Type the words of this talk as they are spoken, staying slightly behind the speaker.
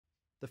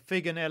The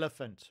fig and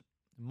elephant.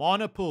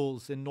 Mana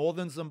Pools in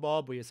northern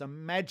Zimbabwe is a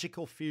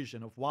magical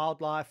fusion of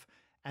wildlife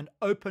and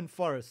open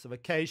forests of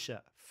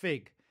acacia,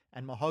 fig,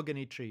 and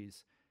mahogany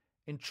trees,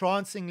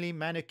 entrancingly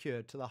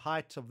manicured to the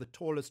height of the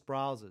tallest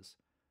browsers.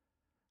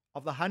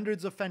 Of the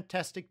hundreds of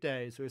fantastic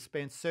days we have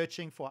spent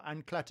searching for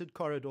uncluttered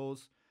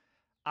corridors,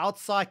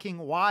 outcycling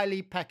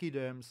wily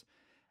pachyderms,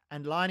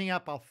 and lining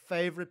up our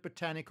favorite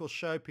botanical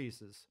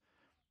showpieces,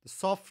 the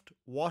soft,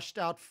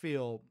 washed-out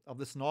feel of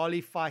this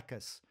gnarly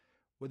ficus,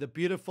 with a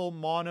beautiful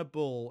Mana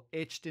bull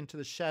etched into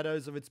the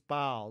shadows of its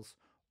boughs,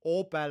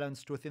 all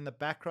balanced within the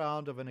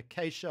background of an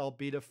acacia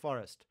albida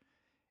forest,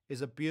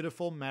 is a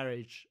beautiful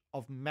marriage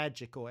of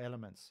magical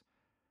elements.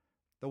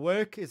 The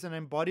work is an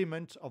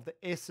embodiment of the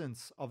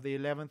essence of the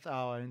 11th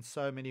hour in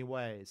so many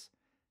ways.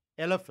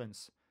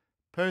 Elephants,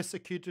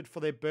 persecuted for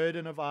their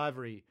burden of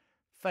ivory,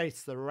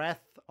 face the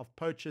wrath of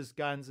poachers'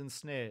 guns and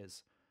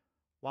snares,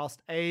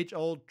 whilst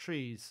age-old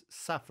trees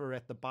suffer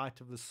at the bite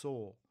of the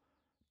saw.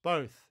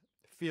 Both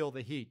feel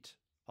the heat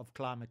of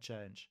climate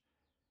change.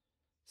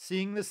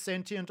 Seeing the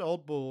sentient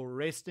old bull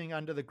resting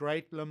under the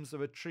great limbs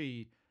of a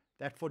tree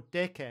that for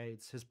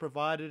decades has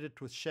provided it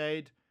with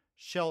shade,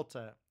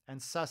 shelter,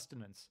 and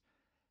sustenance,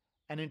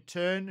 and in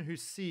turn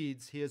whose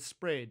seeds he has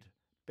spread,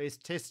 bears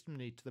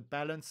testimony to the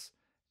balance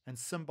and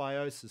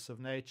symbiosis of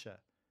nature.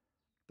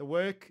 The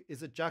work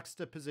is a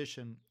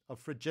juxtaposition of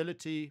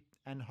fragility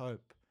and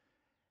hope.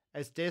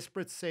 As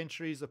desperate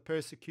centuries of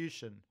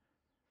persecution,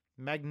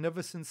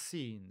 magnificent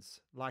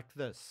scenes like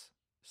this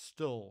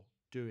still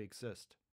do exist.